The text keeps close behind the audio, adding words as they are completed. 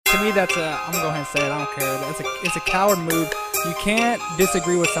to me, that's a. I'm gonna go ahead and say it. I don't care. It's a coward move. You can't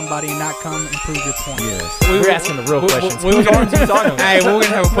disagree with somebody and not come and prove your point. Yes. We're asking the real questions. Whose arms you talking about? Hey, we were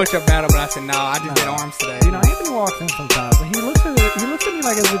gonna have a push-up battle, but I said no. I just did arms today. You know, Anthony walks in sometimes, and he looks at me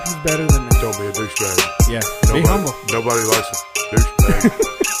like as if he's better than me. Don't be a douchebag. Yeah, be humble. Nobody likes a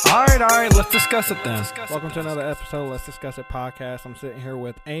douchebag. All right, let's discuss it then. Welcome to another episode of Let's Discuss It podcast. I'm sitting here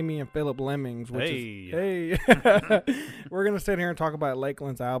with Amy and Philip Lemmings. Hey. We're going to sit here and talk about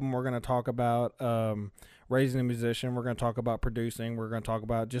Lakeland's album. We're going to talk about raising a musician. We're going to talk about producing. We're going to talk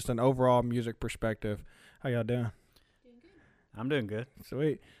about just an overall music perspective. How y'all doing? I'm doing good.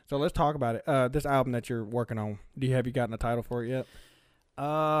 Sweet. So let's talk about it. This album that you're working on, have you gotten a title for it yet?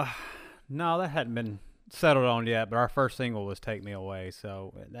 No, that hadn't been settled on yet, but our first single was Take Me Away,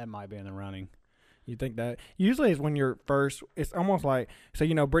 so that might be in the running. You think that? Usually it's when you're first, it's almost like, so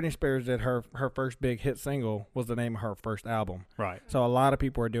Britney Spears did her first big hit single was the name of her first album. Right. So a lot of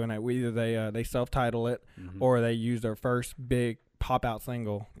people are doing that. Either they self-title it or they use their first big pop-out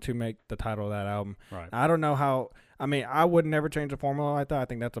single to make the title of that album. Right. I don't know how, I would never change the formula like that. I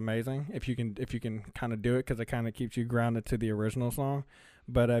think that's amazing if you can kind of do it because it kind of keeps you grounded to the original song.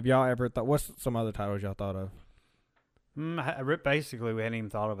 But have y'all ever thought, what's some other titles y'all thought of? Basically, we hadn't even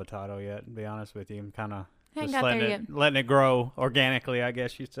thought of a title yet, to be honest with you. I'm kind of just letting it grow organically, I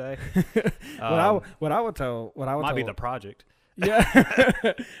guess you'd say. What I would tell be the project.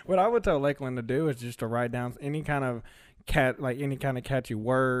 Yeah. What I would tell Lakeland to do is just to write down any kind of catchy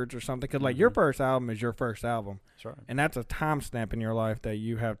words or something. Because your first album is your first album. That's right. And that's a timestamp in your life that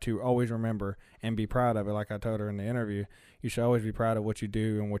you have to always remember and be proud of it. Like I told her in the interview, you should always be proud of what you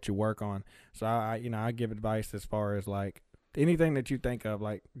do and what you work on. So I give advice as far as like anything that you think of,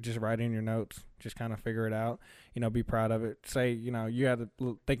 like just write in your notes, just kind of figure it out, be proud of it. Say, you have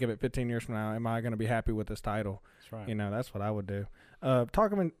to think of it 15 years from now. Am I going to be happy with this title? That's right. That's what I would do.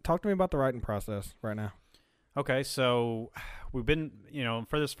 Talk to me about the writing process right now. Okay, so we've been,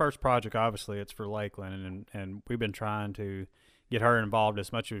 for this first project, obviously it's for Lakeland, and we've been trying to get her involved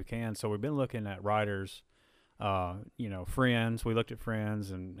as much as we can. So we've been looking at writers, friends. We looked at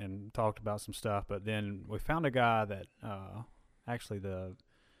friends and talked about some stuff, but then we found a guy that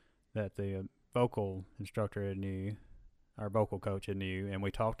the vocal instructor had knew, our vocal coach had knew, and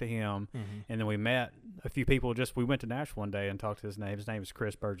we talked to him, and then we met a few people. We went to Nashville one day and talked to his name. His name is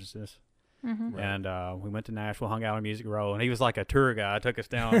Chris Burgess. Mm-hmm. Right. And we went to Nashville, hung out on Music Row, and he was like a tour guide, took us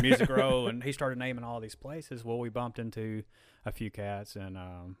down on Music Row, and he started naming all these places. Well, we bumped into a few cats, and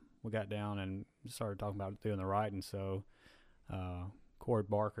we got down and started talking about doing the writing. So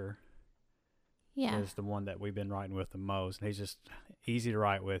Cord Barker is the one that we've been writing with the most, and he's just easy to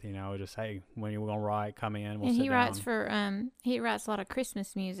write with. Just hey, when you're gonna write, come in. We'll sit down. He writes a lot of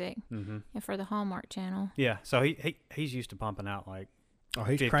Christmas music for the Hallmark Channel. Yeah, so he's used to pumping out like. Oh,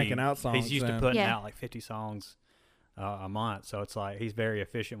 he's 50, cranking out songs. He's used to putting out like 50 songs a month. So it's like he's very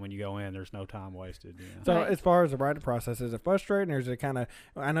efficient when you go in. There's no time wasted. So as far as the writing process, is it frustrating or is it kind of,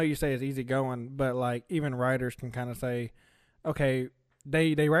 I know you say it's easy going, but like even writers can kind of say, okay,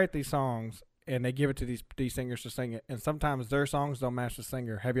 they write these songs and they give it to these singers to sing it. And sometimes their songs don't match the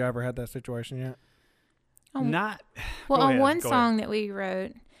singer. Have you ever had that situation yet? Not. Well, on one song that we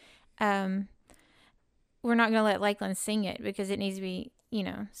wrote, we're not going to let Lakeland sing it because it needs to be,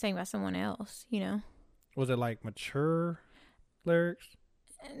 sang by someone else, Was it like mature lyrics?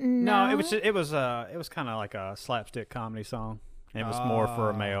 No, it was kind of like a slapstick comedy song. It was more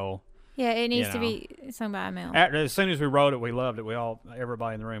for a male. Yeah, it needs to be sung by a male. As soon as we wrote it, we loved it.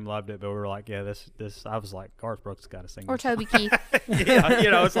 Everybody in the room loved it, but we were like, yeah, this. I was like, Garth Brooks got to sing. Or Toby Keith.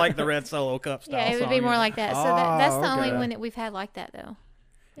 Yeah, it's like the Red Solo Cup style. Yeah, it would be more like that. So that's the only one that we've had like that though.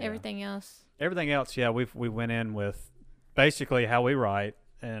 Yeah. Everything else, yeah, we went in with basically how we write,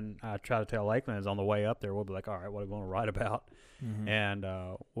 and I try to tell Lakeland is on the way up there. We'll be like, all right, what are we going to write about? And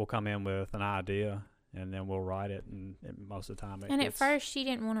we'll come in with an idea, and then we'll write it. And most of the time, at first she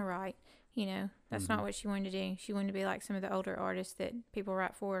didn't want to write. That's not what she wanted to do. She wanted to be like some of the older artists that people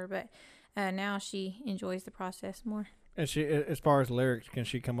write for. But now she enjoys the process more. And she, as far as lyrics, can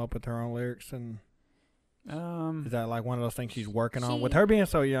she come up with her own lyrics? And is that like one of those things she's working on? With her being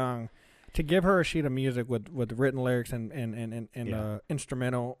so young, to give her a sheet of music with written lyrics and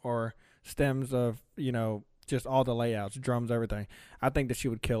instrumental or stems of, just all the layouts, drums, everything, I think that she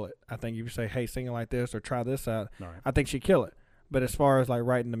would kill it. I think if you say, hey, sing it like this or try this out, I think she'd kill it. But as far as like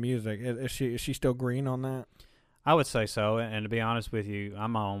writing the music, is she still green on that? I would say so, and to be honest with you,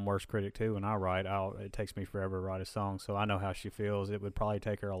 I'm my own worst critic too. When I write, it takes me forever to write a song, so I know how she feels. It would probably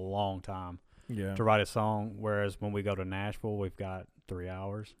take her a long time to write a song. Whereas when we go to Nashville, we've got 3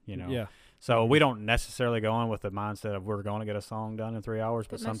 hours. Yeah. So we don't necessarily go in with the mindset of we're going to get a song done in 3 hours,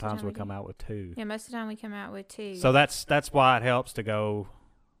 but sometimes we come out with 2. Yeah, most of the time we come out with 2. So that's why it helps to go,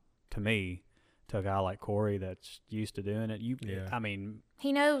 to me, to a guy like Corey that's used to doing it. I mean,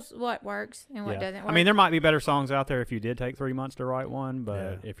 he knows what works and what doesn't work. I mean, there might be better songs out there if you did take 3 months to write one,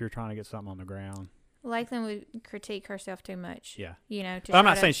 but if you're trying to get something on the ground. Lakeland would critique herself too much. Yeah. You know, I'm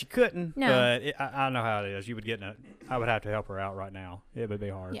not saying she couldn't, but I know how it is. You would get I would have to help her out right now. It would be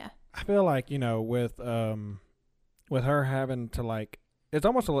hard. Yeah. I feel like, you know, with her having to, like, it's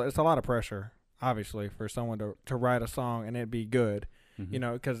a lot of pressure, obviously, for someone to write a song and it be good. You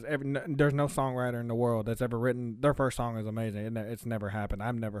know, because there's no songwriter in the world that's ever written their first song is amazing. It's never happened.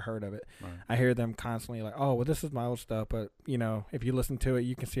 I've never heard of it. Right. I hear them constantly like, oh, well, this is my old stuff. But, you know, if you listen to it,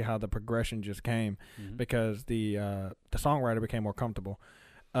 you can see how the progression just came because the songwriter became more comfortable.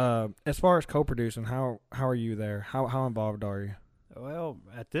 As far as co-producing, how are you there? How involved are you? Well,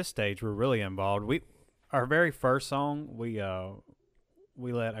 at this stage, we're really involved. Our very first song,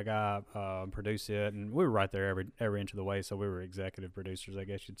 we let a guy produce it, and we were right there every inch of the way, so we were executive producers, I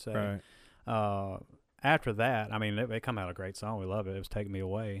guess you'd say. Right. After that, I mean, it come out a great song. We love it. It was Taking Me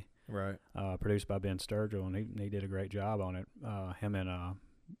Away. Right. Produced by Ben Sturgill, and he did a great job on it. Him and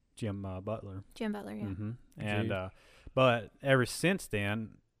Jim Butler. Jim Butler, yeah. Mm-hmm. And but ever since then,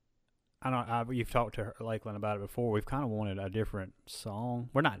 you've talked to Lakeland about it before. We've kind of wanted a different song.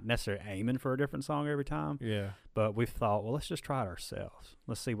 We're not necessarily aiming for a different song every time. Yeah. But we've thought, well, let's just try it ourselves.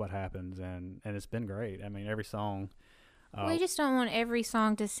 Let's see what happens, and it's been great. I mean, every song. We just don't want every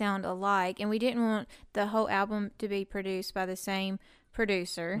song to sound alike, and we didn't want the whole album to be produced by the same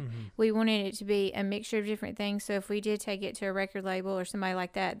producer. We wanted it to be a mixture of different things, so if we did take it to a record label or somebody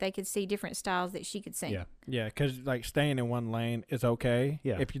like that, they could see different styles that she could sing. Yeah, because like staying in one lane is okay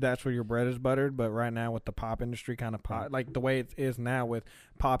if that's where your bread is buttered, but right now with the pop industry kind of like the way it is now with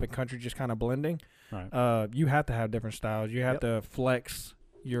pop and country just kind of blending, you have to have different styles. You have to flex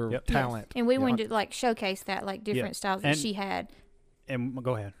your talent. Yes. And we wanted to like showcase that, like different styles that she had. And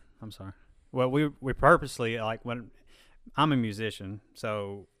go ahead. I'm sorry. Well, we purposely, like, when I'm a musician,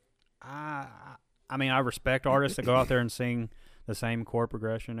 so I mean, I respect artists that go out there and sing the same chord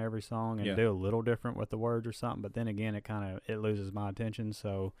progression every song and do a little different with the words or something. But then again, it loses my attention.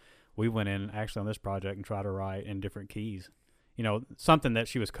 So we went in actually on this project and tried to write in different keys. You know, something that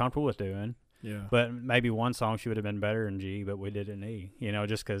she was comfortable with doing. Yeah. But maybe one song she would have been better in G, but we did it in E. You know,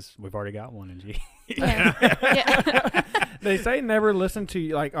 just because we've already got one in G. They say never listen to,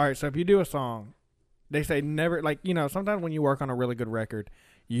 like, all right, so if you do a song, they say never, like, you know, sometimes when you work on a really good record,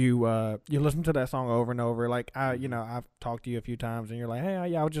 you listen to that song over and over. Like, I've talked to you a few times, and you're like, hey,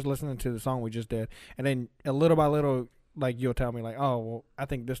 I was just listening to the song we just did. And then a little by little, like, you'll tell me, like, oh, well, I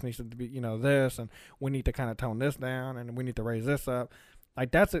think this needs to be, you know, this, and we need to kind of tone this down, and we need to raise this up.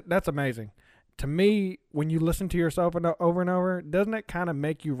 Like, that's amazing. To me, when you listen to yourself over and over, doesn't it kind of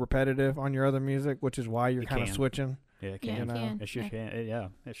make you repetitive on your other music, which is why you're kind of switching? Yeah, it can. You know? It sure can. Yeah,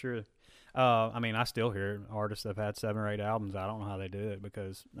 it sure. I mean, I still hear artists that have had 7 or 8 albums. I don't know how they do it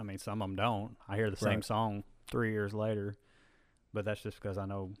because, I mean, some of them don't. I hear the same song 3 years later, but that's just because I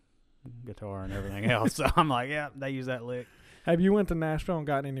know guitar and everything else. So I'm like, yeah, they use that lick. Have you went to Nashville and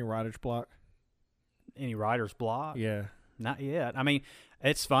gotten any writer's block? Any writer's block? Yeah. Not yet. I mean,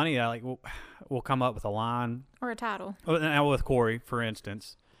 it's funny. Like we'll come up with a line or a title. Now with Corey, for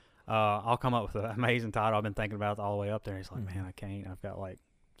instance, I'll come up with an amazing title. I've been thinking about it all the way up there. He's like, man, I can't. I've got like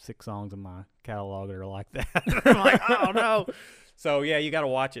 6 songs in my catalog that are like that. I'm like, oh no. So yeah, you got to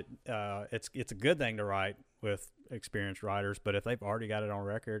watch it. It's a good thing to write with experienced writers, but if they've already got it on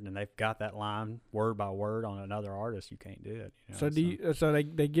record and they've got that line word by word on another artist, you can't do it. You know? So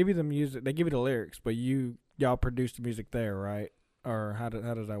they give you the music, they give you the lyrics, but y'all produce the music there, right? Or how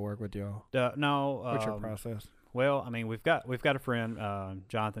does that work with y'all? No. What's your process? Well, I mean, we've got a friend,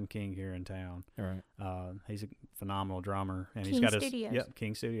 Jonathan King, here in town. All right. He's a phenomenal drummer, and King he's got Studios.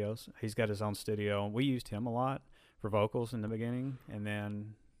 King Studios. He's got his own studio, and we used him a lot for vocals in the beginning, and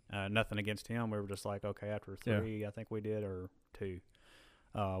then nothing against him. We were just like, okay, after 3, I think we did, or 2,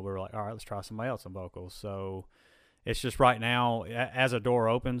 we were like, all right, let's try somebody else on vocals. So it's just right now, as a door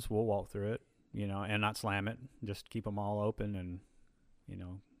opens, we'll walk through it, you know, and not slam it. Just keep them all open and, you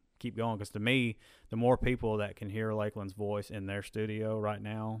know, keep going. Because to me, the more people that can hear Lakeland's voice in their studio right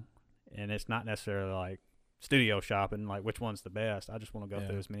now, and it's not necessarily like studio shopping, like which one's the best. I just want to go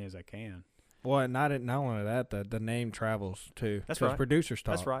through as many as I can. Well, not only that, the name travels too. That's right. Producers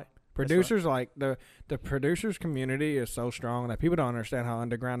talk. That's right. Producers, like the producers community is so strong that people don't understand how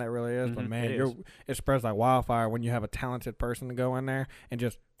underground that really is. But man, it spreads like wildfire when you have a talented person to go in there and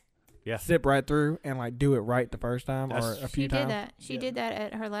just zip right through and like do it right the first time or a few times? She did that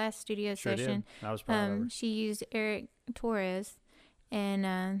at her last studio session. I was proud of her. She used Eric Torres,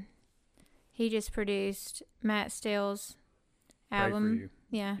 and he just produced Matt Still's album. Pray For You.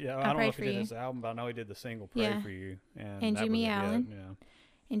 Yeah, yeah. I don't know if he did his album, but I know he did the single "Pray For You" and Jimmy Allen.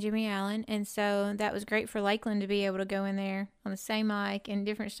 And Jimmy Allen, and so that was great for Lakeland to be able to go in there on the same mic and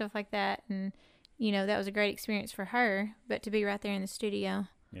different stuff like that, and that was a great experience for her. But to be right there in the studio,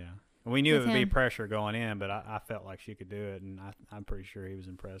 we knew it would be pressure going in, but I felt like she could do it, and I'm pretty sure he was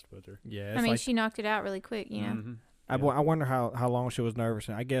impressed with her. Yeah, I mean, she knocked it out really quick, Mm-hmm. I wonder how long she was nervous,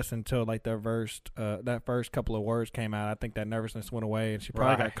 and I guess until like that first couple of words came out, I think that nervousness went away, and she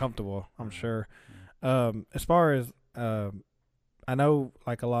probably got comfortable. I'm sure. As far as I know,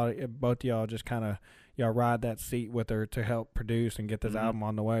 like a lot of both of y'all just kind of y'all ride that seat with her to help produce and get this album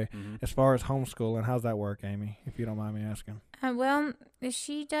on the way. Mm-hmm. As far as homeschooling, how's that work, Amy? If you don't mind me asking. Well,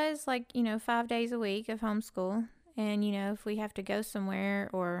 she does 5 days a week of homeschool, and if we have to go somewhere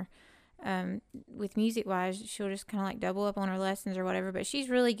or with music wise, she'll just kind of like double up on her lessons or whatever. But she's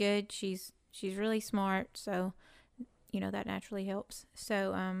really good. She's really smart, so that naturally helps.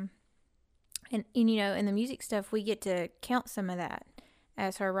 So and in the music stuff, we get to count some of that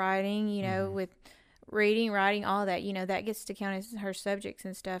as her writing. With reading, writing, all that. That gets to count as her subjects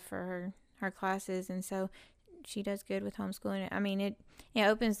and stuff for her classes, and so she does good with homeschooling. I mean, it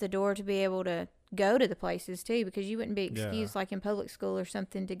opens the door to be able to go to the places too, because you wouldn't be excused like in public school or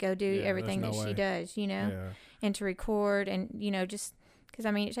something to go do everything that she does, and to record and just because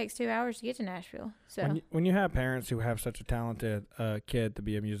it takes 2 hours to get to Nashville. So when you have parents who have such a talented kid to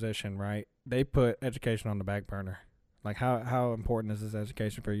be a musician, right? They put education on the back burner. Like how important is this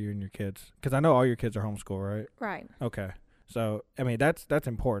education for you and your kids? Because I know all your kids are homeschooled, right? Right. Okay. So that's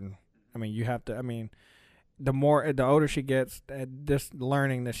important. You have to. The older she gets, this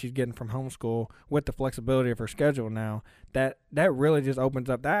learning that she's getting from homeschool with the flexibility of her schedule now, that really just opens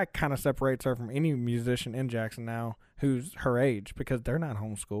up. That kind of separates her from any musician in Jackson now who's her age, because they're not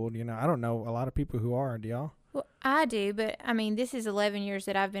homeschooled. I don't know a lot of people who are. Do y'all? Well, I do, but this is 11 years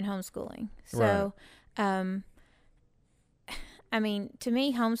that I've been homeschooling. So, right. To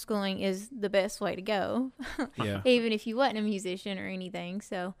me, homeschooling is the best way to go. Yeah. Even if you wasn't a musician or anything.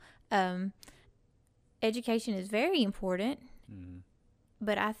 So, education is very important,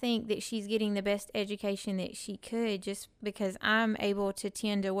 but I think that she's getting the best education that she could just because I'm able to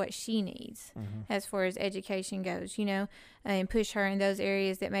tend to what she needs as far as education goes, and push her in those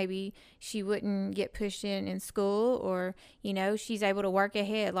areas that maybe she wouldn't get pushed in school, or, she's able to work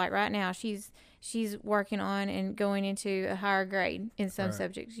ahead. Like right now, she's working on and going into a higher grade in some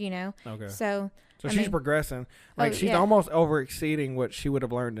subjects, Okay. So she's progressing. Like she's almost over exceeding what she would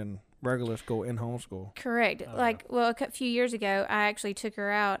have learned in regular school in homeschool. Correct. A few years ago, I actually took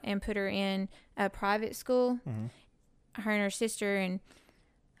her out and put her in a private school, her and her sister, and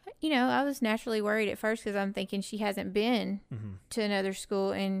I was naturally worried at first because I'm thinking she hasn't been to another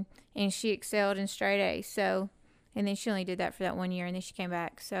school, and she excelled in straight A's. So, and then she only did that for that 1 year, and then she came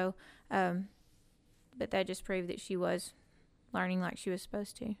back. So, but that just proved that she was learning like she was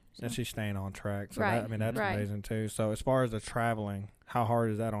supposed to. So. And she's staying on track. So right. that's amazing too. So as far as the traveling, how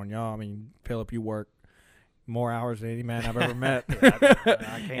hard is that on y'all? Philip, you work more hours than any man I've ever met.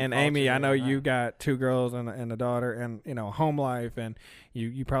 And Amy, I know you got 2 girls and a daughter, and home life, and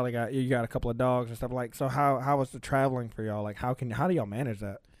you probably got a couple of dogs and stuff like. So how was the traveling for y'all? Like how do y'all manage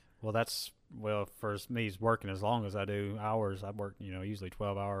that? Well, for me, working as long as I do hours. I work, usually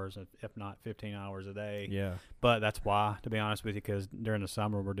 12 hours, if not 15 hours a day. Yeah. But that's why, to be honest with you, because during the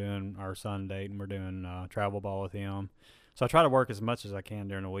summer we're doing our son date and we're doing travel ball with him. So I try to work as much as I can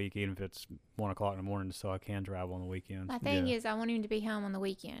during the week, even if it's 1 o'clock in the morning, so I can travel on the weekends. My thing is, I want him to be home on the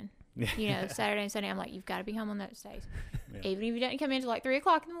weekend. Saturday and Sunday, I'm like, you've got to be home on those days. Yeah. Even if you don't come in until 3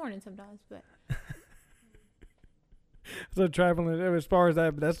 o'clock in the morning sometimes, but. So traveling, as far as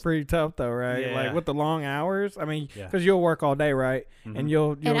that's pretty tough though, right? Yeah. Like with the long hours. Because you'll work all day, right? And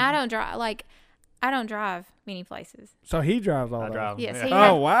you'll and I don't drive. I don't drive many places. So he drives all day. Yes.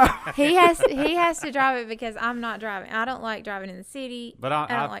 Yeah. Wow. He has to drive it because I'm not driving. I don't like driving in the city. But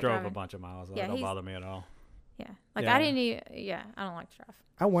I drove a bunch of miles. That don't bother me at all. Yeah. I don't like to drive.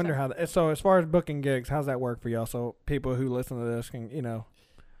 I wonder so as far as booking gigs, how's that work for y'all? So people who listen to this can,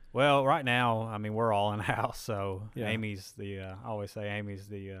 Well, right now, we're all in the house, so Amy's I always say Amy's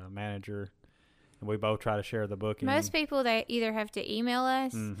the manager, and we both try to share the booking. Most people, they either have to email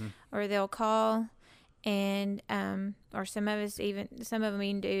us or they'll call, and or some of them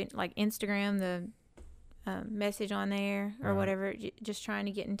even do like Instagram, the message on there or whatever, just trying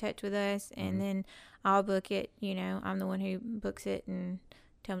to get in touch with us, and then I'll book it. I'm the one who books it and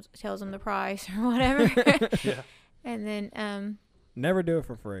tells them the price or whatever. Yeah. And then never do it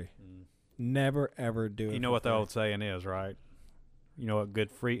for free. Never ever do it. You know what the old saying is, right? You know what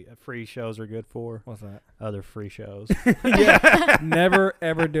good free shows are good for? What's that? Other free shows. Yeah. Never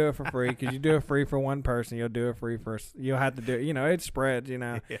ever do it for free, because you do it free for one person, you'll do it free for. You'll have to do it. It spreads.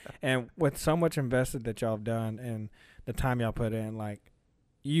 Yeah. And with so much invested that y'all have done and the time y'all put in, like,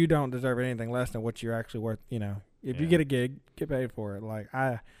 you don't deserve anything less than what you're actually worth. If you get a gig, get paid for it. Like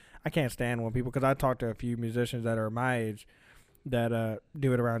I can't stand when people, because I talk to a few musicians that are my age that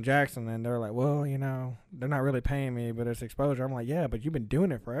do it around Jackson, and they're like, well, they're not really paying me, but it's exposure. I'm like, yeah, but you've been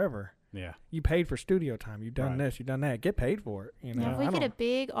doing it forever. Yeah. You paid for studio time. You've done this. You've done that. Get paid for it. If we get a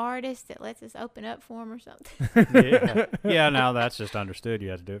big artist that lets us open up for him or something. Yeah. Now that's just understood. You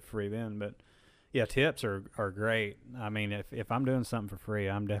have to do it free then, but yeah, tips are great. I mean, if I'm doing something for free,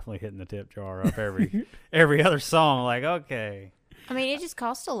 I'm definitely hitting the tip jar up every other song. Like, okay. I mean, it just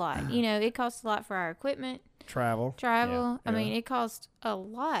costs a lot. It costs a lot for our equipment. Travel. Yeah. I mean, it costs a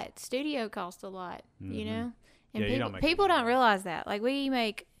lot. Studio costs a lot, And people don't realize that. Like, we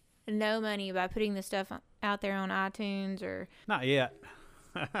make no money by putting the stuff out there on iTunes or. Not yet.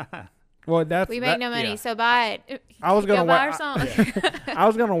 Well, we make no money, so buy it. I was gonna buy our song. I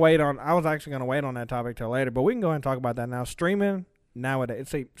was actually gonna wait on that topic till later, but we can go ahead and talk about that now. Streaming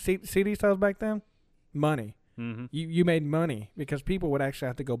nowadays, CD sales back then, money. Mm-hmm. You made money because people would actually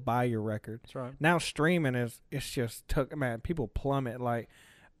have to go buy your record. That's right. Now streaming people plummet. Like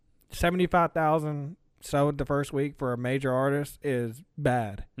 75,000 sold the first week for a major artist is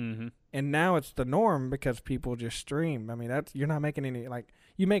bad. Mm-hmm. And now it's the norm because people just stream. I mean, you're not making any, like,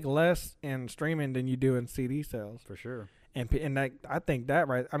 you make less in streaming than you do in CD sales. For sure. And I think that,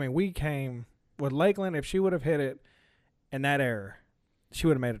 right, I mean, we came with Lakeland. If she would have hit it in that era, she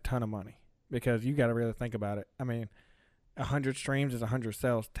would have made a ton of money, because you got to really think about it. I mean, 100 streams is 100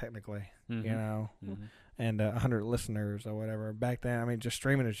 sales technically, Mm-hmm. and 100 listeners or whatever. Back then, I mean, just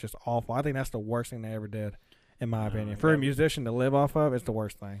streaming is just awful. I think that's the worst thing they ever did, in my opinion. For a musician to live off of, it's the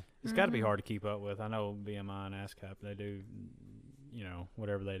worst thing. It's got to be hard to keep up with. I know BMI and ASCAP, they do,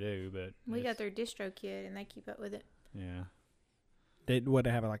 whatever they do, but we got their distro kit and they keep up with it. Yeah. They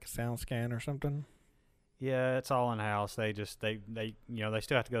have like a sound scan or something? Yeah, it's all in house. They just they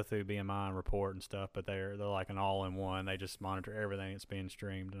still have to go through BMI and report and stuff, but they're like an all in one. They just monitor everything that's being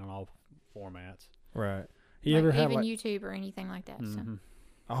streamed in all formats. Right. You ever have even YouTube or anything like that? Mm-hmm. So.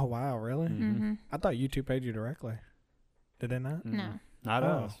 Oh wow, really? Mm-hmm. I thought YouTube paid you directly. Did they not? Mm-hmm. No. Not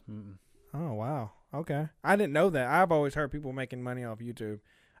us. Oh wow. Okay. I didn't know that. I've always heard people making money off YouTube.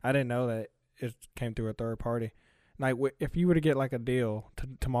 I didn't know that it came through a third party. Like, if you were to get like a deal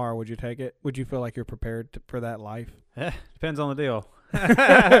tomorrow, would you take it? Would you feel like you're prepared for that life? Depends on the deal.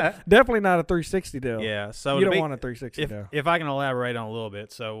 Definitely not a 360 deal. Yeah, so you don't want a 360 deal. If I can elaborate on a little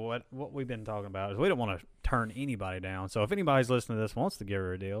bit, so what we've been talking about is we don't want to turn anybody down. So if anybody's listening to this wants to give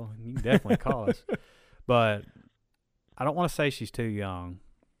her a deal, you can definitely call us. But I don't want to say she's too young.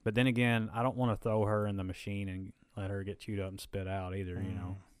 But then again, I don't want to throw her in the machine and let her get chewed up and spit out either.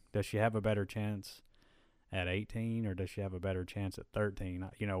 Does she have a better chance at 18, or does she have a better chance at 13?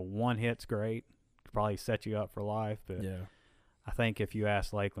 One hit's great, probably set you up for life, but yeah. I think if you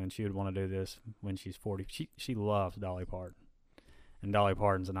ask Lakeland, she would want to do this when she's 40. She loves Dolly Parton, and Dolly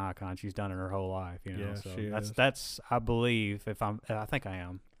Parton's an icon. She's done it her whole life, Yeah, so she is. that's I believe I think I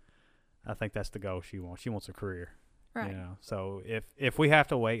am. I think that's the goal she wants. She wants a career, right? So if we have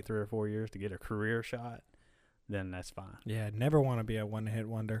to wait 3 or 4 years to get a career shot, then that's fine. Yeah, never want to be a one-hit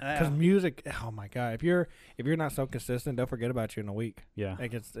wonder. Because music, oh my God, if you're not so consistent, they'll forget about you in a week. Yeah,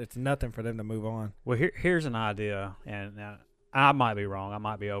 like it's nothing for them to move on. Well, here's an idea, and I might be wrong. I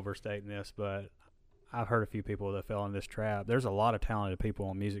might be overstating this, but I've heard a few people that fell in this trap. There's a lot of talented people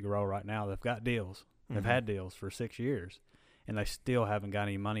on Music Row right now that've got deals. Mm-hmm. They've had deals for 6 years, and they still haven't got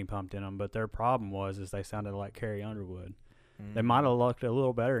any money pumped in them. But their problem is they sounded like Carrie Underwood. They might have looked a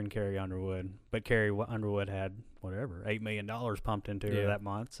little better than Carrie Underwood, but Carrie Underwood had, $8 million pumped into her that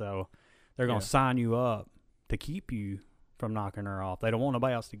month. So they're going to sign you up to keep you from knocking her off. They don't want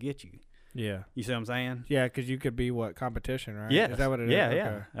nobody else to get you. Yeah. You see what I'm saying? Yeah, because you could be competition, right? Yeah. Is that what it is? Yeah, okay.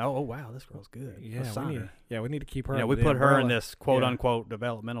 yeah. Oh, wow, this girl's good. Yeah, we need to keep her. Yeah, we put her in this quote-unquote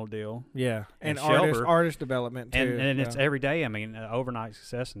developmental deal. Yeah, and Shelber, artist development, too. And it's every day. I mean, overnight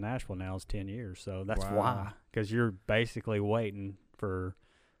success in Nashville now is 10 years, so that's why. Because you're basically waiting for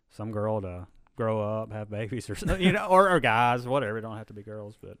some girl to grow up, have babies, or or guys, whatever. It don't have to be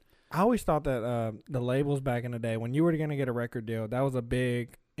girls, but I always thought that the labels back in the day, when you were going to get a record deal, that was a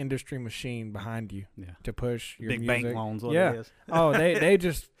big industry machine behind you to push your big music. Bank loans. What it is. Oh,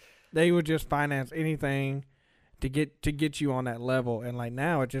 they would just finance anything to get you on that level. And like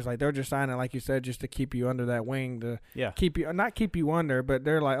now it's just like they're just signing, like you said, just to keep you under that wing, to keep you, not keep you under, but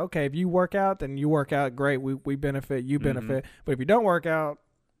they're like, okay, if you work out, then you work out, great, we benefit, you benefit. But if you don't work out,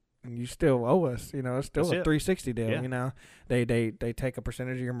 and you still owe us, you know, it's still a 360 deal, you know. They take a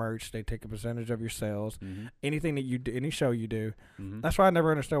percentage of your merch, they take a percentage of your sales, anything that you do, any show you do. That's why I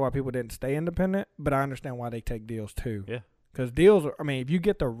never understood why people didn't stay independent, but I understand why they take deals too. Yeah. Because deals, I mean, if you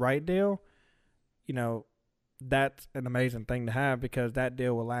get the right deal, you know, that's an amazing thing to have, because that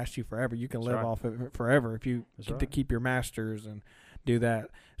deal will last you forever. You can live off of it forever if you get to keep your masters and do that.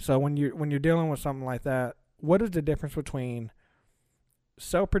 So when you're dealing with something like that, what is the difference between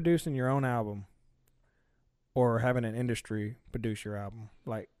self-producing your own album or having an industry produce your album,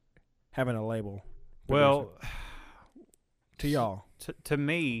 like having a label? Well, to y'all, to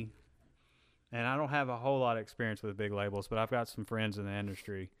me, and I don't have a whole lot of experience with big labels, but I've got some friends in the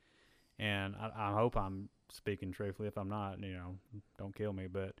industry, and I hope I'm speaking truthfully. If I'm not, you know, don't kill me.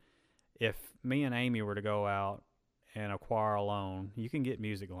 But if me and Amy were to go out and acquire a loan, you can get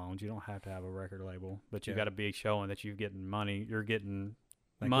music loans. You don't have to have a record label, but you've got to be showing that you're getting money. You're getting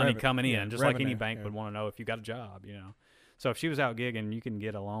like money coming in, just revenue, like any bank would want to know if you got a job, you know. So if she was out gigging, you can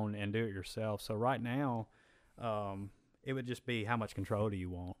get a loan and do it yourself. So right now, it would just be how much control do you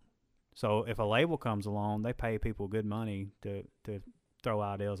want. So if a label comes along, they pay people good money to throw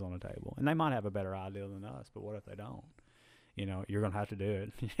ideas on the table, and they might have a better idea than us. But what if they don't? You know, you're gonna have to do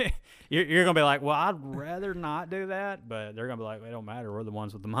it. you're gonna be like, well, I'd rather not do that, but they're gonna be like, it don't matter. We're the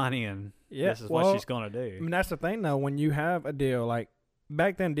ones with the money, and this is what she's gonna do. I mean, that's the thing though. When you have a deal, like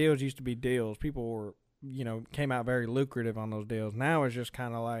back then, deals used to be deals. People were, you know, came out very lucrative on those deals. Now it's just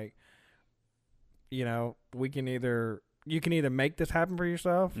kind of like, you know, you can either make this happen for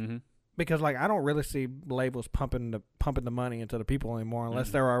yourself. Because like I don't really see labels pumping the money into the people anymore unless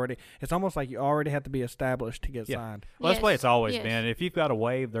they're already. It's almost like you already have to be established to get signed. Well, that's the way it's always been. If you've got a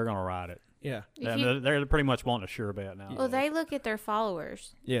wave, they're gonna ride it. Yeah, they're pretty much wanting a sure bet now. Well, they look at their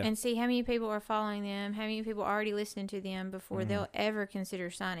followers and see how many people are following them, how many people are already listening to them before they'll ever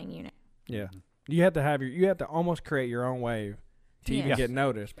consider signing you. Yeah, you have to almost create your own wave to even get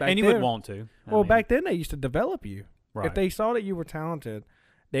noticed. And you would want to. Back then they used to develop you. Right. If they saw that you were talented,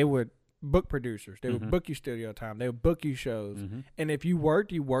 they would book producers. They would book you studio time. They would book you shows. And if you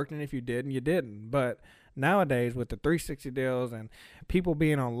worked, you worked, and if you didn't, you didn't. But nowadays, with the 360 deals and people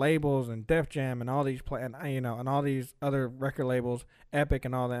being on labels and Def Jam and all these and all these other record labels, Epic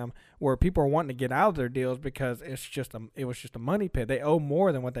and all them, where people are wanting to get out of their deals because it was just a money pit. They owe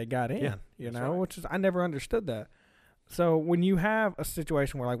more than what they got in. Which is, I never understood that. So when you have a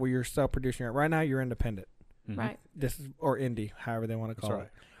situation where you're self-producing, right now you're independent, right? Or indie, however they want to call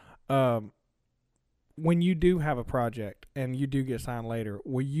it. When you do have a project and you do get signed later,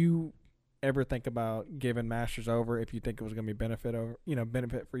 will you ever think about giving masters over if you think it was going to be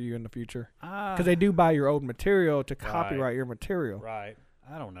benefit for you in the future? Because they do buy your old material to copyright your material. Right.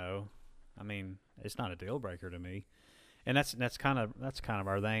 I don't know. I mean, it's not a deal breaker to me, and that's kind of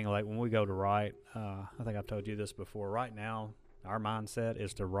our thing. Like when we go to write, I think I've told you this before. Right now, our mindset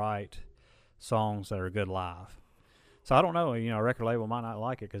is to write songs that are good live. So I don't know, you know, a record label might not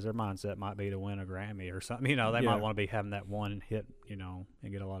like it because their mindset might be to win a Grammy or something. You know, they might want to be having that one hit, you know,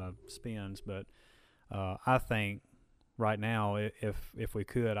 and get a lot of spins. But I think right now, if we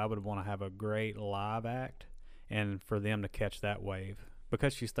could, I would want to have a great live act and for them to catch that wave.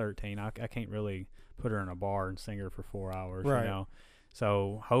 Because she's 13, I can't really put her in a bar and sing her for 4 hours, you know.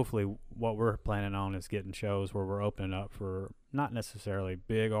 So hopefully what we're planning on is getting shows where we're opening up for not necessarily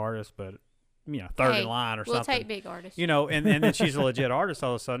big artists, but you know, third in line or something. We'll take big artists. You know, and then she's a legit artist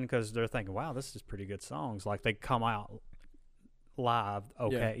all of a sudden because they're thinking, wow, this is pretty good songs. Like they come out live,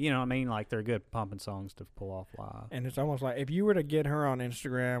 okay. You know what I mean? Like they're good pumping songs to pull off live. And it's almost like if you were to get her on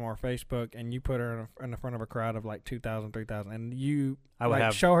Instagram or Facebook and you put her in the front of a crowd of like 2,000, 3,000, and you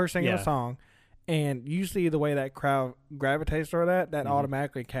show her singing a song, and you see the way that crowd gravitates toward that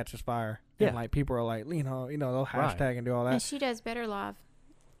automatically catches fire. Yeah. And like people are like, you know, they'll hashtag and do all that. And she does better live.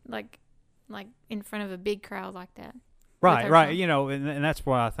 Like in front of a big crowd like that. Right. You know, and that's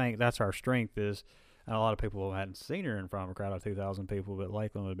why I think that's our strength is, and a lot of people hadn't seen her in front of a crowd of 2,000 people, but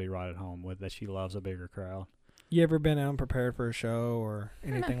Lakeland would be right at home with that. She loves a bigger crowd. You ever been unprepared for a show or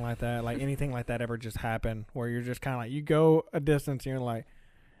anything like that? Like anything like that ever just happened where you're just kind of like, you go a distance and you're like,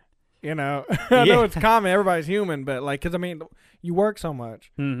 you know, I know it's common, everybody's human, but like, because I mean, you work so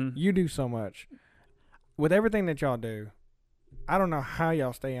much, you do so much. With everything that y'all do, I don't know how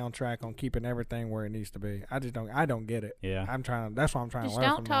y'all stay on track on keeping everything where it needs to be. I just don't. I don't get it. Yeah. That's what I'm trying just to learn.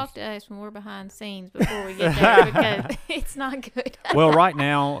 Don't talk to us when we're behind the scenes before we get there because it's not good. Well, right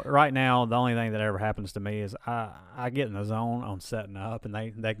now, the only thing that ever happens to me is I get in the zone on setting up, and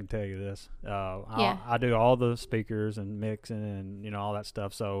they can tell you this. I do all the speakers and mixing and all that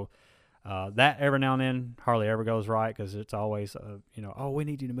stuff. So that every now and then hardly ever goes right because it's always we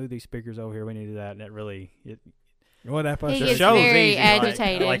need you to move these speakers over here. We need to do that, and it really What that he gets very easy.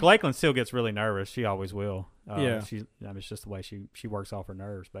 agitated. Like Lakeland still gets really nervous. She always will. Yeah. It's just the way she works off her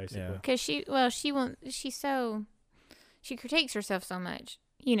nerves, basically. Because she critiques herself so much.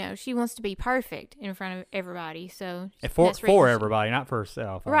 She wants to be perfect in front of everybody. So for everybody, not for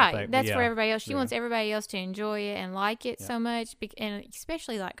herself. Right. That's for everybody else. She wants everybody else to enjoy it and like it so much, and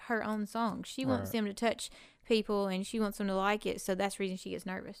especially like her own songs. She wants them to touch people, and she wants them to like it. So that's the reason she gets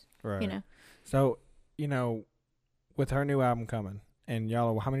nervous. Right. So with her new album coming, and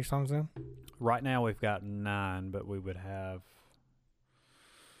y'all, how many songs in? Right now we've got 9, but we would have,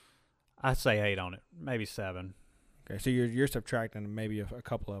 I'd say 8 on it, maybe 7. Okay, so you're subtracting maybe a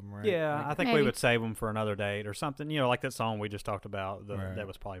couple of them, right? Yeah, I think we would save them for another date or something. Like that song we just talked about. That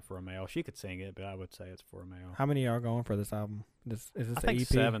was probably for a male. She could sing it, but I would say it's for a male. How many are going for this album? Is this I think EP?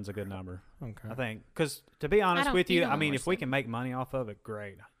 7's a good number. Okay. I think because to be honest with you, I mean, if we can make money off of it,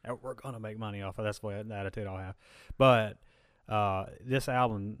 great. We're gonna make money off of it. That's the attitude I'll have. But this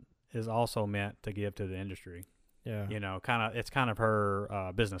album is also meant to give to the industry. Yeah. It's kind of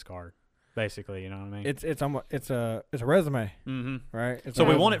her business card. Basically, you know what I mean? It's a resume, right? So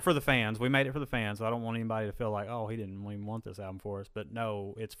we want it for the fans. We made it for the fans. So I don't want anybody to feel like, oh, he didn't even want this album for us. But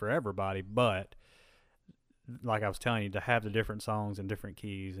no, it's for everybody. But like I was telling you, to have the different songs and different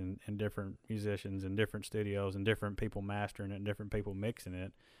keys and different musicians and different studios and different people mastering it and different people mixing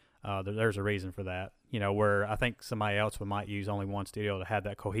it, there's a reason for that. Where I think somebody else might use only one studio to have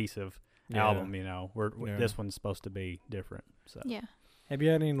that cohesive album. This one's supposed to be different. So yeah. Have you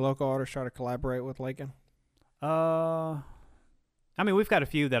had any local artists try to collaborate with Lakin? I mean, we've got a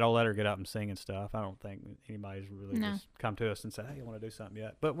few that'll let her get up and sing and stuff. I don't think anybody's really just come to us and said, hey, you want to do something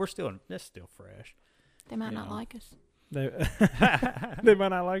yet? But it's still fresh. They might not like us. They might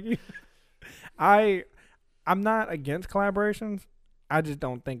not like you. I'm not against collaborations. I just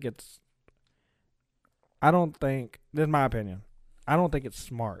don't think this is my opinion. I don't think it's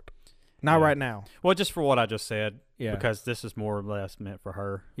smart. Not right now. Well, just for what I just said. Yeah. Because this is more or less meant for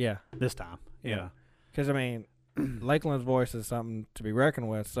her. Yeah. This time. Yeah. Because I mean, Lakeland's voice is something to be reckoned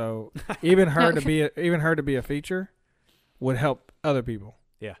with. So even her to be a feature would help other people.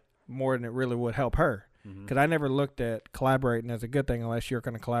 Yeah. More than it really would help her. Because I never looked at collaborating as a good thing unless you're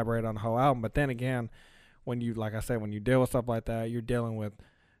going to collaborate on the whole album. But then again, when you deal with stuff like that, you're dealing with,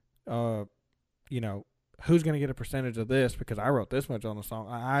 who's going to get a percentage of this because I wrote this much on the song.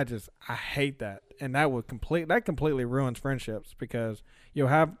 I hate that. And that completely ruins friendships because you'll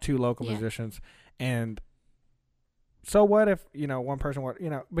have two local musicians and so what if, one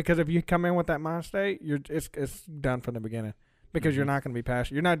person because if you come in with that mind state, it's done from the beginning because you're not going to be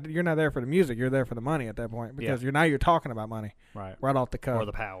passionate. You're not there for the music. You're there for the money at that point because you're talking about money. Right Off the cuff. Or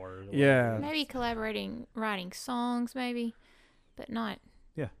the power. Yeah. Maybe collaborating, writing songs maybe, but not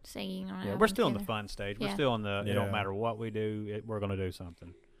singing on we're still in the fun stage. We're still in the it don't matter what we do, we're going to do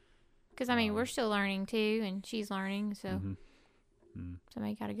something. Because we're still learning too, and she's learning, so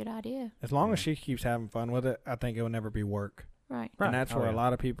somebody got a good idea. As long as she keeps having fun with it, I think it will never be work. Right. And that's where a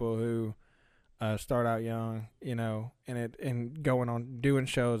lot of people who start out young, and going on doing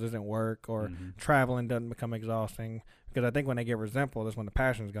shows isn't work, or traveling doesn't become exhausting. Because I think when they get resentful, that's when the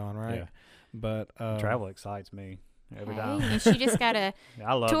passion's gone, right? Yeah. But travel excites me. Every time. And she just got a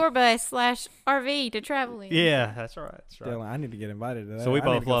tour bus /RV to travel in. Yeah, that's right. Dylan, I need to get invited to that. So we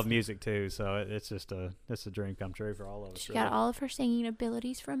both love music too. So it's just a dream come true for all of us. She got all of her singing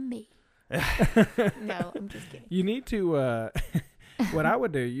abilities from me. No, I'm just kidding. You need to. What I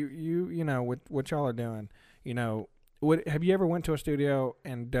would do, with what y'all are doing, have you ever went to a studio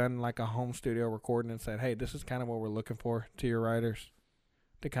and done like a home studio recording and said, hey, this is kind of what we're looking for to your writers?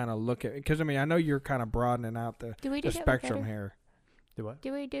 To kind of look at, because I know you're kind of broadening out the spectrum here. Do what?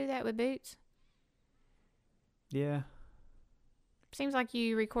 Do we do that with Boots? Yeah. Seems like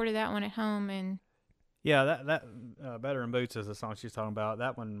you recorded that one at home and. Yeah, that Better in Boots is the song she's talking about.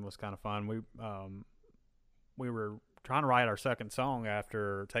 That one was kind of fun. We were trying to write our second song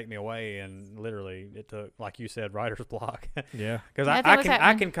after Take Me Away, and literally it took, like you said, writer's block. Yeah. Because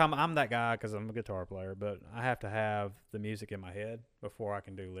I can come, I'm that guy because I'm a guitar player, but I have to have the music in my head before I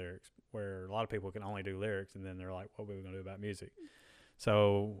can do lyrics, where a lot of people can only do lyrics, and then they're like, what are we going to do about music?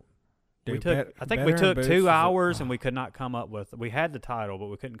 So Dude, I think we took 2 hours and we could not come up with. We had the title, but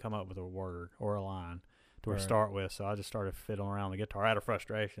we couldn't come up with a word or a line to start with. So I just started fiddling around the guitar out of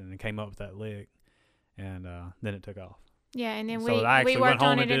frustration and came up with that lick, and then it took off. Yeah, and then so I actually went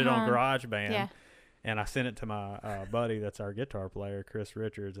home and did it on home. GarageBand. Yeah. And I sent it to my buddy that's our guitar player, Chris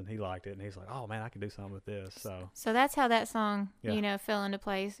Richards, and he liked it. And he's like, oh, man, I can do something with this. So that's how that song, fell into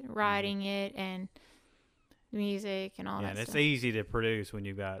place, writing it and music and all that and stuff. It's easy to produce when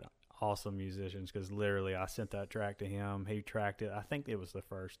you've got awesome musicians because literally I sent that track to him. He tracked it. I think it was the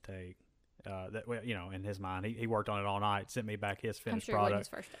first take. In his mind, he worked on it all night, sent me back his finished product. His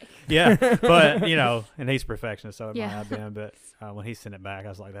first take. Yeah, but, and he's a perfectionist, so it might have been. But when he sent it back, I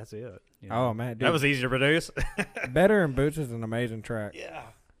was like, that's it. Oh, man. Dude. That was easy to produce. Better in Boots is an amazing track. Yeah.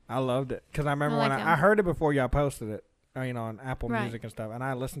 I loved it because I remember when I heard it before y'all posted it, on Apple Music and stuff, and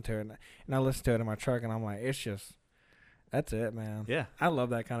I listened to it, and I listened to it in my truck, and I'm like, it's just... That's it, man. Yeah. I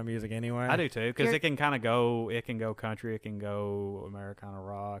love that kind of music anyway. I do too, because it can kind of go, country, it can go Americana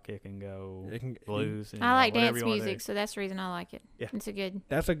rock, it can go blues. I like dance music, so that's the reason I like it. Yeah. It's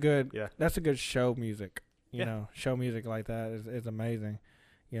that's a good show music. You know, show music like that is amazing.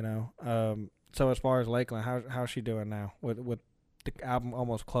 So as far as Lakeland, how's she doing now with the album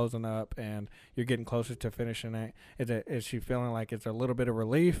almost closing up and you're getting closer to finishing it? Is she feeling like it's a little bit of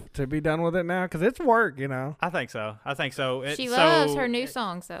relief to be done with it now? Because it's work, I think so. She loves her new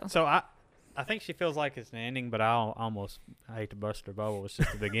songs, though. So I think she feels like it's an ending, but I hate to bust her bubble. It's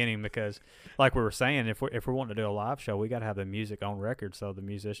just the beginning because, like we were saying, if we're wanting to do a live show, we got to have the music on record so the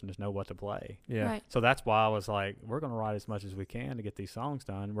musicians know what to play. Yeah. Right. So that's why I was like, we're going to write as much as we can to get these songs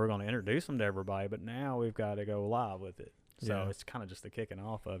done. We're going to introduce them to everybody, but now we've got to go live with it. So it's kind of just the kicking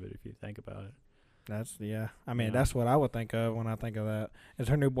off of it if you think about it. That's what I would think of when I think of that. Is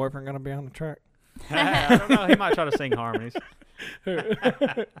her new boyfriend going to be on the track? I don't know. He might try to sing harmonies. Who,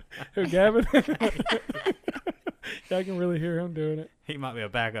 Gavin? I can really hear him doing it. He might be a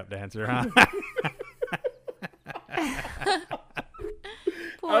backup dancer, huh?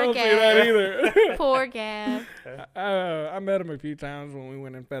 Poor Gav. See that either. Poor Gav. I met him a few times when we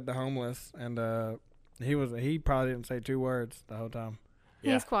went and fed the homeless, and he probably didn't say 2 words the whole time.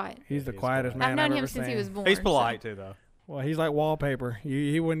 Yeah. He's quiet. He's the quietest man I've known ever him since seen. he was born. He's polite too, though. Well, he's like wallpaper.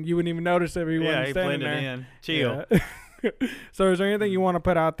 You wouldn't even notice if he wasn't standing there. Yeah, he blended in. Chill. So is there anything you want to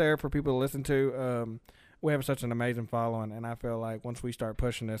put out there for people to listen to? We have such an amazing following, and I feel like once we start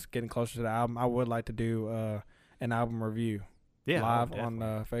pushing this, getting closer to the album, I would like to do an album review live on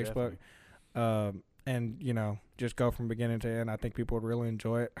Facebook. And, just go from beginning to end. I think people would really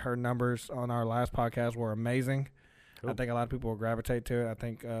enjoy it. Her numbers on our last podcast were amazing. Cool. I think a lot of people will gravitate to it. I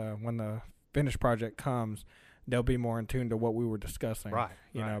think when the finished project comes, they'll be more in tune to what we were discussing. Right.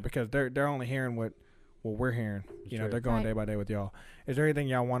 You know, because they're only hearing what we're hearing. They're going day by day with y'all. Is there anything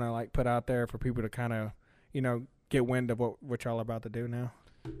y'all want to put out there for people to kind of, get wind of what y'all are about to do now?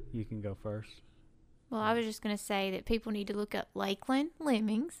 You can go first. Well, I was just going to say that people need to look up Lakeland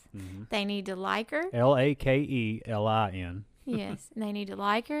Lemmings. Mm-hmm. They need to like her. Lakeelin. Yes. They need to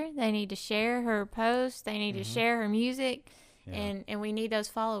like her. They need to share her posts. They need to share her music. Yeah. And we need those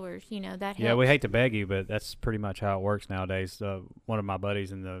followers. That helps. Yeah, we hate to beg you, but that's pretty much how it works nowadays. One of my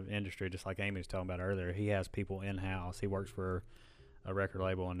buddies in the industry, just like Amy was talking about earlier, he has people in-house. He works for a record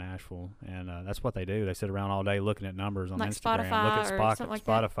label in Nashville, and that's what they do. They sit around all day looking at numbers on Instagram, Spotify look at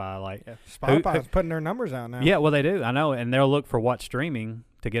Spotify. Spotify's putting their numbers out now. Yeah, well, they do. I know, and they'll look for what's streaming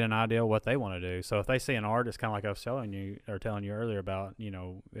to get an idea of what they want to do. So if they see an artist, kind of like I was telling you earlier about,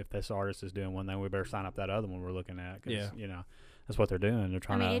 if this artist is doing one thing, we better sign up that other one we're looking at. Cause, that's what they're doing. They're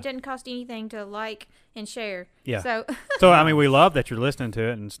trying it doesn't cost anything to like and share. Yeah. So, we love that you're listening to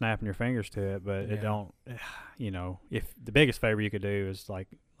it and snapping your fingers to it, but it don't, if the biggest favor you could do is like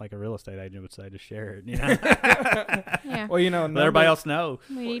a real estate agent would say, to share it, Yeah. Well, let everybody else know.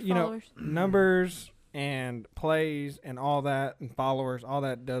 We need followers. Numbers and plays and all that and followers, all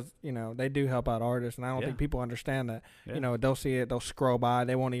that does, they do help out artists, and I don't think people understand that. Yeah. They'll see it, they'll scroll by,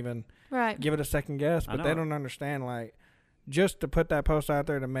 they won't even give it a second guess, but they don't understand, just to put that post out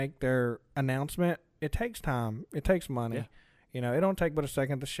there to make their announcement, it takes time. It takes money. Yeah. It don't take but a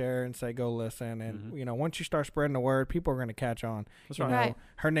second to share and say, go listen. And, once you start spreading the word, people are going to catch on. That's right.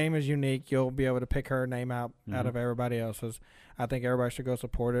 Her name is unique. You'll be able to pick her name out of everybody else's. I think everybody should go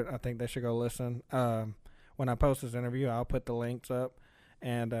support it. I think they should go listen. When I post this interview, I'll put the links up.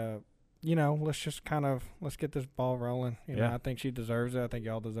 And, let's just let's get this ball rolling. I think she deserves it. I think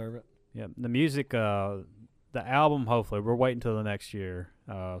y'all deserve it. Yeah. The music, the album, hopefully, we're waiting until the next year,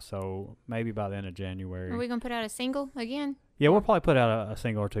 so maybe by the end of January. Are we going to put out a single again? Yeah, we'll probably put out a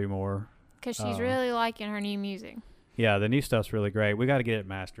single or two more. Because she's really liking her new music. Yeah, the new stuff's really great. We got to get it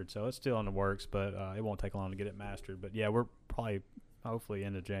mastered, so it's still in the works, but it won't take long to get it mastered. But yeah, we're probably hopefully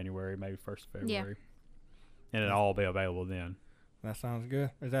into January, maybe 1st of February, and it'll all be available then. That sounds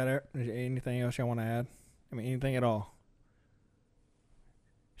good. Is there anything else y'all want to add? I mean, anything at all?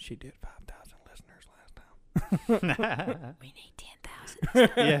 She did 5,000 listeners last time. We need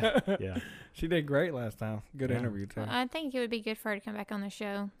 10,000. Yeah. She did great last time. Good interview too. I think it would be good for her to come back on the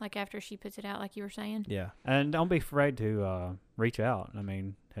show, like after she puts it out, like you were saying. Yeah. And don't be afraid to reach out. I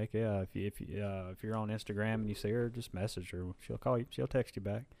mean, heck yeah, if you're on Instagram and you see her, just message her. She'll call you. She'll text you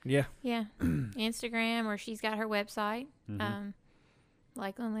back. Yeah. Yeah. Instagram, or she's got her website,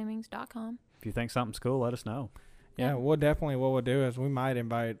 LakelandLemmings.com. If you think something's cool, let us know. Yeah, we'll definitely. What we'll do is we might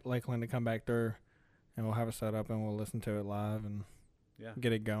invite Lakeland to come back through, and we'll have it set up and we'll listen to it live and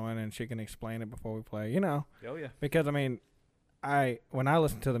get it going, and she can explain it before we play. Oh yeah. Because I mean, when I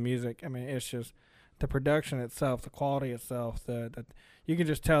listen to the music, I mean it's just the production itself, the quality itself, the you can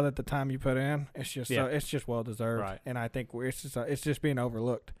just tell that the time you put in, it's just it's just well deserved. Right. And I think it's just being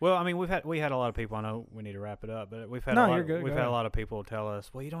overlooked. Well, I mean, we had a lot of people. I know we need to wrap it up, but we've had we've had a lot of people tell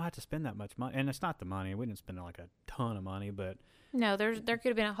us, well, you don't have to spend that much money, and it's not the money. We didn't spend like a ton of money, but no, there could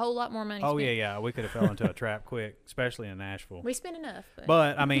have been a whole lot more money. Oh spent. yeah, we could have fell into a trap quick, especially in Nashville. We spent enough,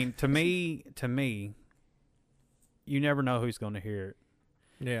 but I mean, to me, you never know who's going to hear it.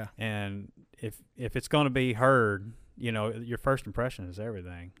 Yeah, and if it's going to be heard, your first impression is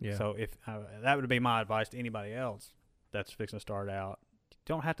everything. Yeah. So if that would be my advice to anybody else that's fixing to start out. You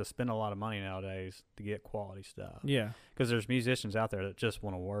don't have to spend a lot of money nowadays to get quality stuff. Yeah. Because there's musicians out there that just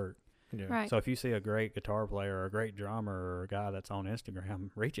want to work. Yeah. Right. So if you see a great guitar player or a great drummer or a guy that's on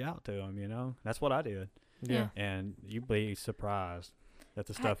Instagram, reach out to him. That's what I did. Yeah. And you'd be surprised at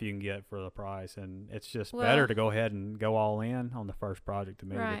the stuff you can get for the price, and it's just better to go ahead and go all in on the first project to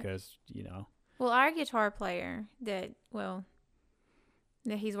me because Well, our guitar player that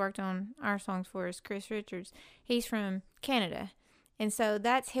he's worked on our songs for is Chris Richards. He's from Canada, and so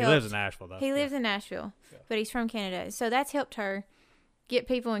that's helped. He lives in Nashville, though. He lives in Nashville, but he's from Canada, so that's helped her get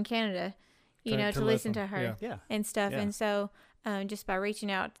people in Canada, to listen to her and stuff. And so just by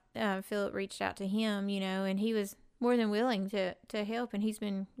reaching out, Philip reached out to him, and he was more than willing to help, and he's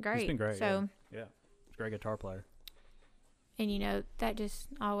been great. He's been great. So yeah, he's a great guitar player. And that just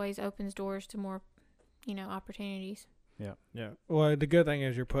always opens doors to more, opportunities. Yeah. Yeah. Well, the good thing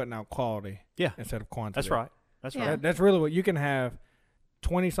is you're putting out quality. Yeah. Instead of quantity. That's right. That's right. That's really what you can have.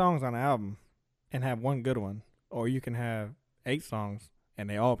 20 songs on an album and have one good one, or you can have 8 songs and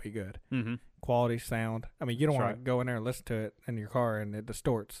they all be good. Mm-hmm. Quality, sound. I mean, you don't want to go in there and listen to it in your car and it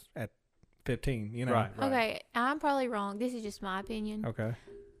distorts at 15. Right. Okay, I'm probably wrong. This is just my opinion. Okay.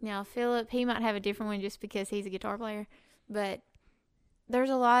 Now, Philip, he might have a different one just because he's a guitar player, but there's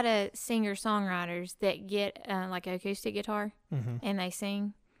a lot of singer-songwriters that get like an acoustic guitar and they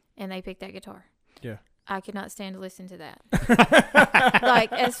sing and they pick that guitar. Yeah. I could not stand to listen to that.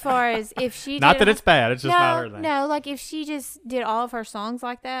 Like, as far as if she not that it's bad, it's just not her thing. No, like if she just did all of her songs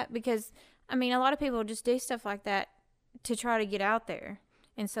like that, because, I mean, a lot of people just do stuff like that to try to get out there.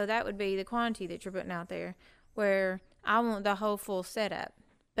 And so that would be the quantity that you're putting out there, where I want the whole full setup.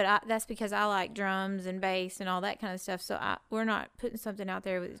 But that's because I like drums and bass and all that kind of stuff. So we're not putting something out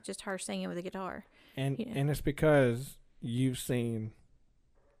there with just her singing with a guitar. And it's because you've seen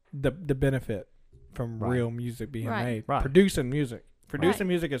the benefit from real music being made. Right. Producing music. Producing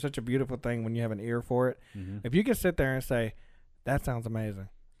music is such a beautiful thing when you have an ear for it. Mm-hmm. If you can sit there and say, that sounds amazing,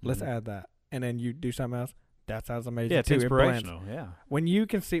 let's add that. And then you do something else, that sounds amazing. Yeah, it's inspirational. Yeah. When you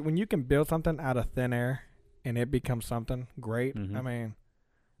can build something out of thin air and it becomes something great, I mean,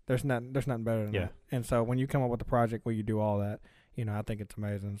 there's nothing better than that. And so when you come up with a project where you do all that, I think it's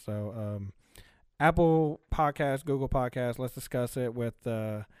amazing. So Apple Podcasts, Google Podcasts, let's discuss it with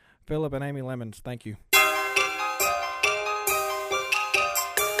Philip and Amy Lemmings. Thank you.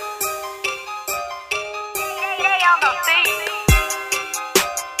 On the beat.